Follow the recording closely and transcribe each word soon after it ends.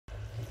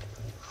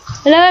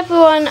Hello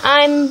everyone,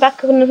 I'm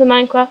back with another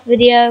Minecraft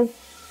video.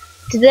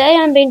 Today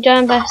I'm being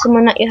joined by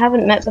someone that you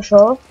haven't met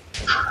before.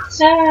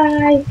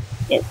 Hi!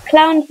 It's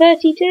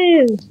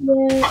Clown32.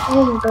 Yeah,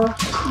 oh my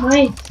gosh.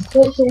 Nice.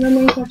 Literally, my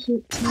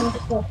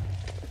Minecraft.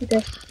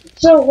 Okay.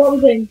 So, what are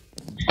we doing?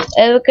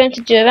 We're going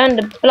to do a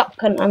random block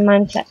hunt on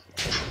Minecraft.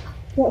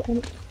 What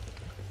hunt?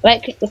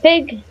 Right click the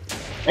pig,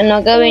 and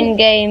I'll go in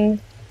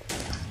game.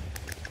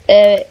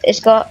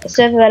 It's got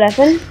server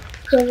 11.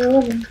 Server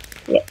 11?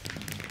 Yeah.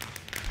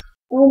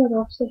 Oh my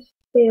gosh, this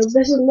failed.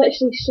 This is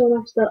literally so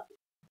messed up.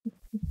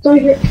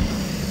 Sorry,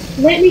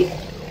 let me.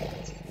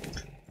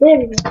 There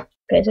we go.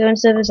 Okay, so we're on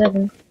server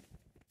 7.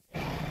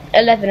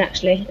 11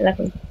 actually,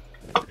 11.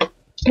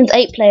 It's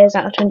 8 players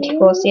out of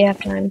 24, so you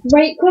have time.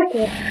 Right click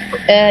it.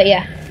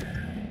 Yeah.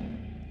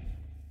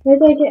 Where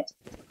do I get?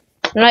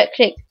 Right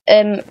click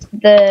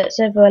the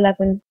server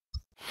 11.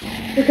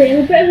 Okay,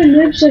 I'm a bit of a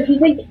noob, so if you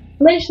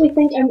literally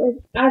think I'm an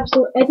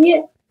absolute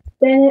idiot,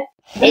 then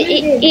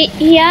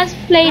He has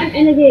played. I'm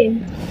in a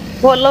game.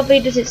 What lobby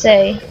does it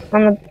say?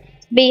 On the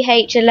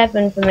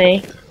BH11 for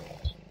me.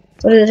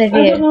 What does it say for I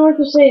you? don't know what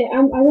to say. I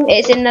don't.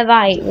 It's in the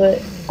right,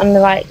 on the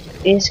right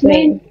of your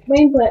screen.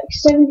 Main black,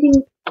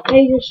 17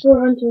 ages, 4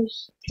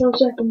 hunters, 12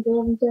 seconds,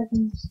 11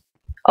 seconds.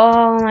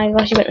 Oh my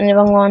gosh, you went in the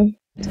wrong one.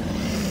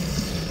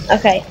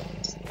 Okay.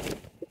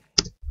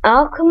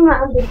 I'll come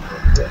round.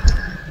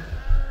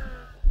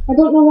 I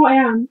don't know what I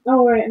am.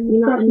 Oh right, I'm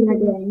not in that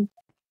game.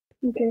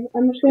 Okay,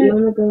 I'm just gonna. You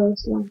wanna go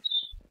slash?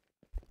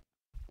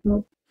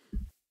 No.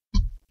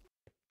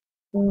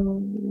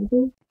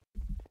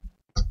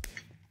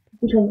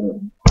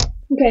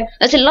 Okay.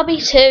 That's in lobby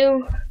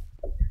 2.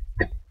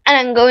 And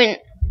I'm going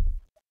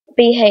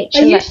BH11. I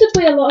used to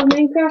play a lot of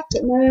Minecraft,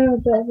 but now I'm a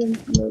bit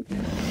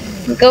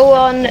of a. Go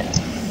on.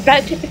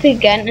 Right click the pig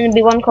again, and there'll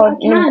be one called.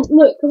 I can't.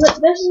 Look,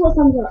 this is what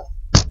comes up.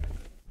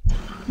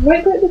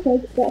 Right click the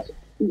pig. That's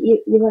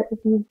you right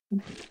click the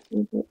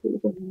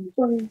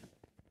pig.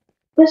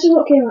 This is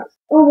what came up.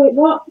 Oh wait,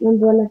 what?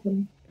 Number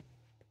 11.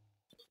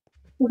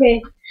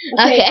 Okay.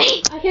 Okay.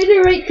 I can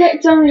do right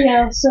click something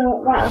else, so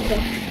right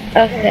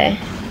Okay.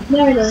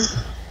 Now I know.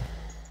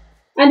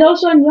 And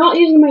also, I'm not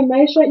using my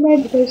mouse right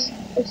now because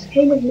it's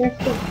kind of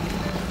messed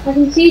up. I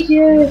can see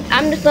you.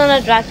 I'm just on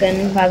a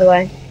dragon, by the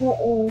way.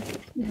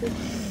 Okay.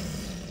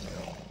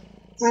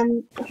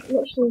 I'm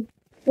literally.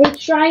 I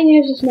try and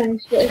use this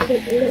mouse, but it's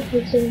like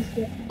literally so messed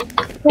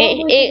up.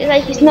 It's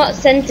like it's not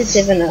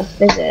sensitive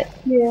enough, is it?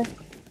 Yeah.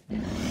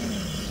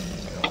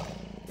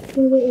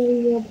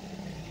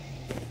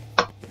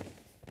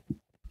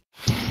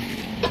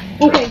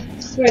 Okay,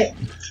 right.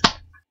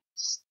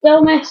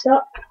 Still messed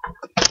up.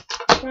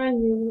 Try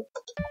and use it.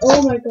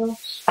 Oh my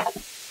gosh.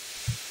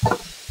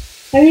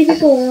 How many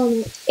people are on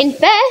it?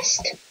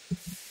 Infest?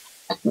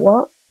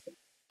 What?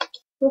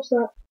 What's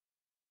that?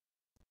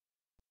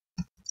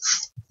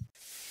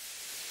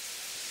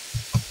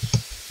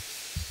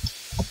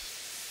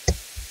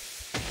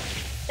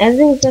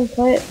 Everything's gone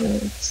quiet for me.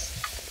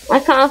 Why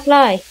can't I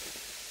fly?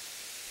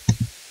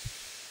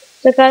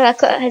 So guys, I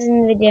cut ahead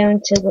in the video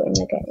until we're in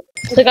the game.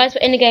 So guys,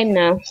 we're in the game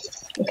now.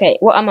 Okay,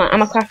 what am I?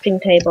 I'm a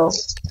crafting table.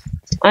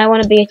 I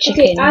want to be a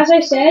chicken. Okay, as I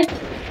said.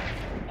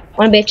 I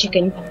want to be a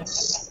chicken.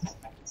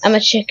 I'm a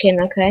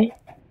chicken, okay?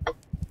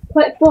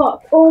 Click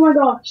block. Oh my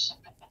gosh.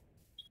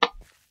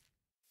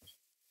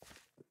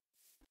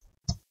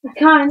 I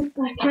can't.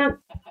 I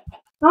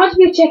want to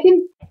be a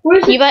chicken. Where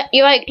is it?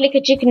 You right click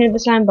a chicken in the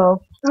slime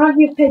bowl. I want to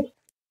be a pig.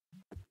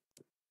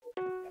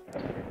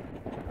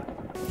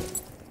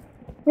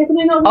 How can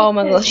I not be Oh a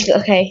my pig? gosh,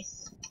 okay.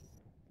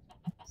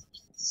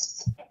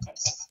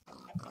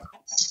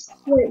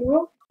 Wait,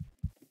 what?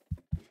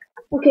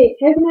 Okay,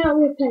 how can I not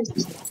be a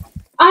pig?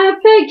 I'm a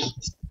pig!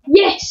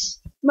 Yes!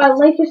 My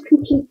life is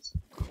complete.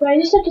 But I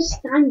just have to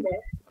stand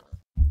there.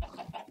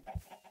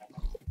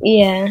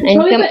 Yeah,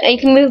 and you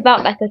can move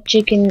about like a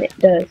chicken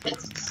does.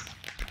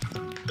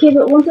 Okay,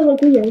 but won't it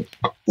look weird?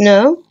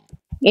 No?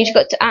 You just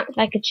got to act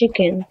like a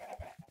chicken.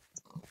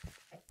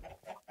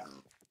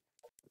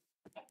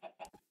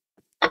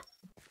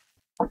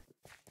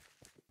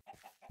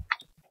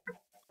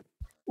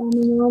 I'm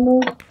a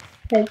normal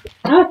pig.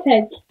 I'm a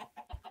pig.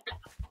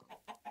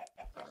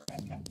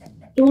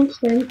 Don't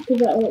think, because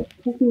that will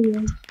take me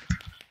in.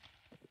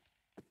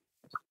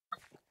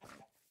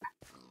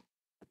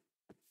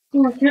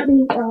 Oh, I can't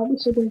be. Oh,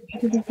 this will be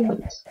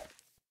ridiculous.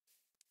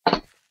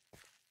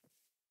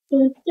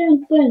 Dun,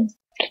 dun, dun.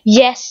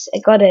 Yes, I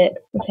got it.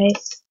 Okay.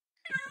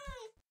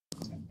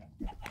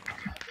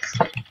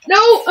 No!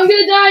 I'm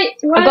gonna die!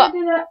 Why did I got-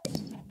 do that?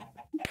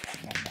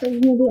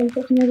 I'm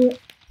such an idiot.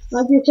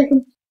 I'll be a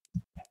chicken.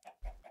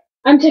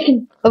 I'm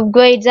chicken.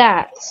 Upgrade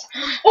that.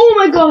 Oh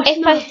my gosh! If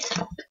No.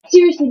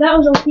 Seriously, that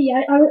was OP.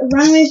 I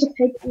ran away as a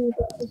pig. Oh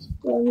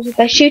my god. If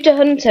I shoot a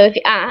hunter with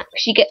your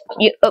axe,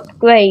 you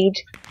upgrade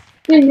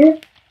Do you?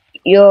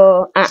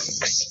 your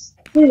axe.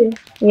 Do you?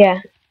 Yeah.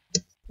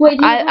 Wait,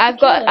 do you I've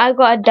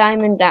got a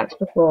diamond axe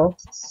before.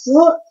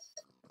 What?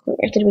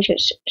 I said we should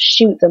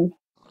shoot them.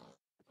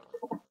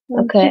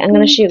 Okay, chicken. I'm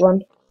gonna shoot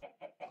one.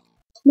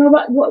 No,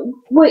 but what?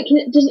 Wait,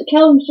 does it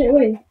kill them straight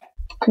away?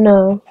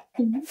 No.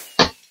 Mhm.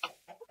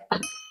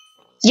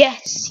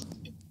 Yes!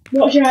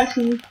 What's your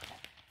accent?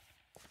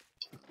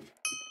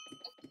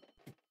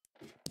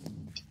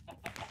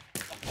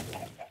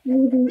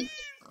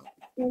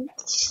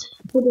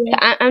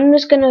 I'm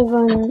just gonna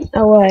run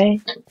away.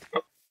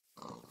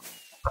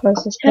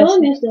 Cause this How long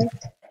person. is there?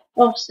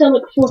 Oh, still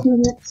like 40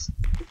 minutes.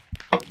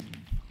 Oh,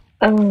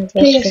 Okay, that's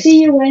I'll good.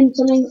 see you when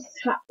something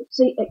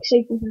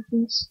exciting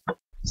happens.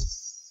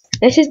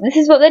 This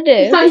is what they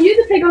do. Are you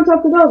the pig on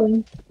top of the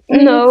building?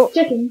 No.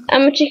 Chicken.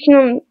 I'm a chicken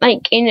on,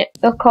 like, in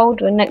a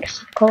cauldron, next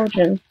to the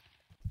cauldron.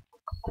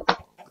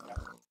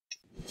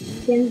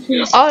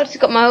 Oh, I just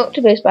got my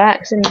octopus by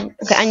accident.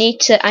 Okay, I need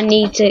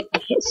to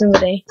hit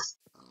somebody.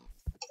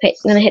 Okay,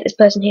 I'm gonna hit this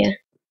person here.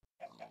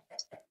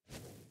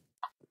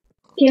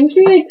 Okay, I'm just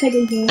gonna like pig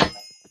in here.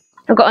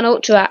 I've got an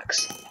ultra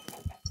axe.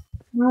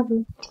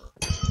 Marvel.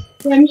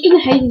 Yeah, I'm just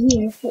gonna hide in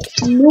here. Like,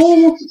 no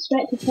one will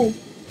suspect a pig.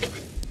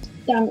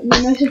 Damn it, my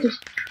mouse has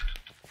just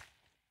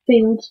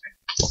failed.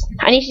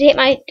 I need to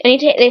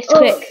hit this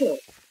quick. Cool.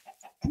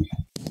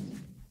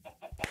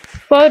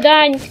 Before I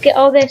die, I need to get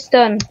all this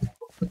done.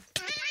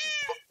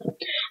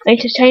 I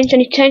need to change.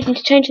 We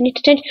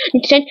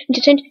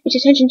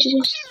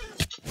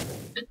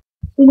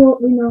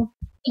know.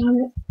 Damn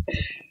it.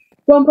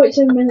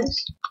 1.7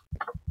 minutes.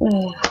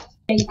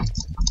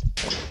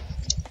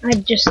 I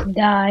just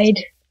died.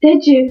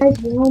 Did you? I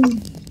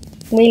won.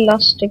 We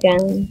lost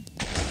again.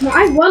 No,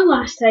 I won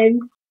last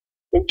time.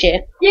 Did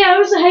you? Yeah, I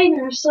was hiding.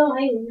 I was still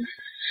hiding.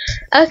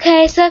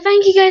 Okay, so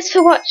thank you guys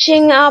for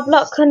watching our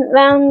block hunt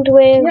round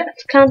with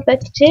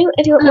Clown32.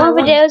 If you want more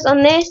videos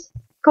on this,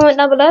 comment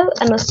down below,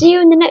 and I'll see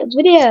you in the next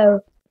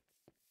video.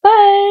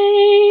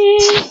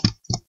 Bye!